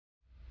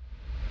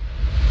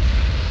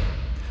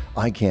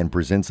Ikan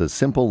presents a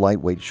simple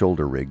lightweight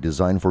shoulder rig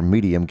designed for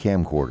medium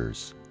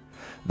camcorders.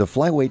 The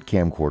Flyweight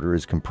Camcorder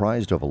is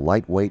comprised of a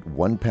lightweight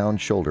 1-pound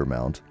shoulder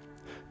mount,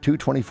 two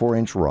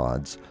 24-inch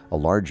rods, a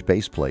large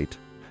base plate,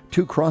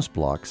 two cross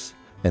blocks,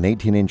 an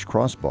 18-inch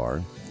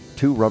crossbar,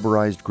 two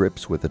rubberized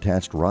grips with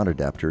attached rod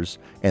adapters,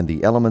 and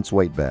the Elements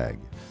weight bag.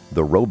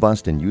 The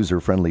robust and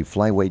user-friendly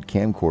Flyweight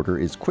Camcorder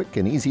is quick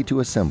and easy to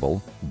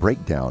assemble,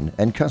 break down,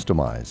 and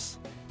customize.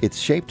 Its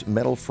shaped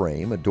metal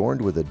frame,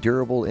 adorned with a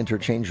durable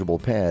interchangeable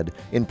pad,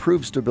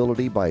 improves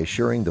stability by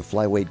assuring the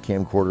Flyweight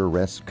Camcorder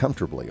rests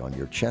comfortably on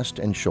your chest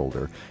and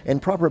shoulder,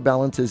 and proper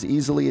balance is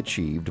easily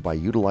achieved by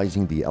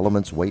utilizing the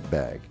Elements weight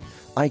bag,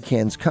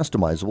 Ikan's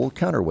customizable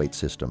counterweight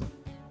system.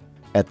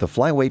 At the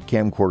Flyweight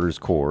Camcorder's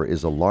core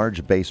is a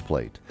large base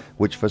plate,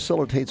 which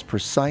facilitates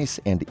precise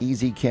and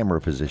easy camera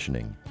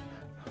positioning,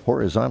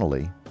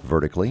 horizontally,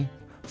 vertically,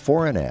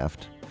 fore and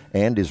aft,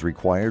 and is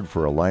required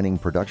for aligning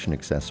production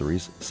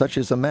accessories such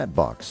as a matte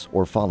box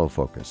or follow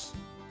focus.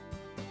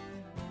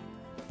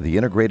 The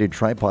integrated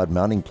tripod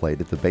mounting plate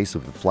at the base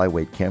of the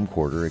Flyweight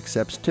Camcorder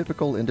accepts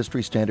typical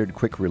industry standard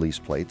quick release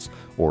plates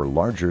or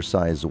larger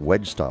size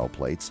wedge style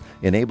plates,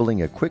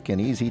 enabling a quick and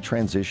easy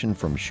transition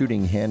from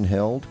shooting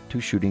handheld to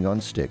shooting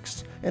on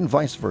sticks, and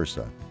vice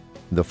versa.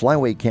 The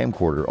Flyweight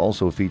Camcorder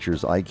also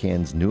features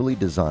Ikan's newly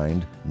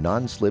designed,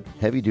 non-slip,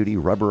 heavy-duty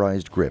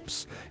rubberized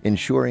grips,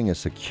 ensuring a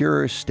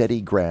secure,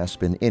 steady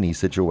grasp in any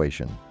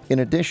situation. In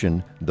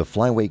addition, the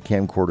Flyweight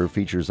Camcorder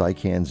features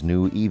Ikan's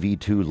new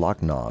EV2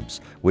 lock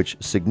knobs, which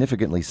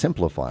significantly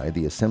simplify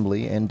the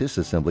assembly and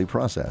disassembly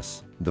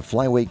process. The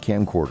Flyweight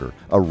Camcorder,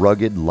 a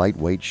rugged,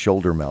 lightweight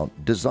shoulder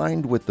mount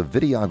designed with the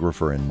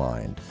videographer in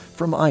mind.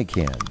 From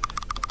Ikan.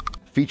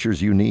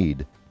 Features you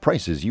need,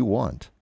 prices you want.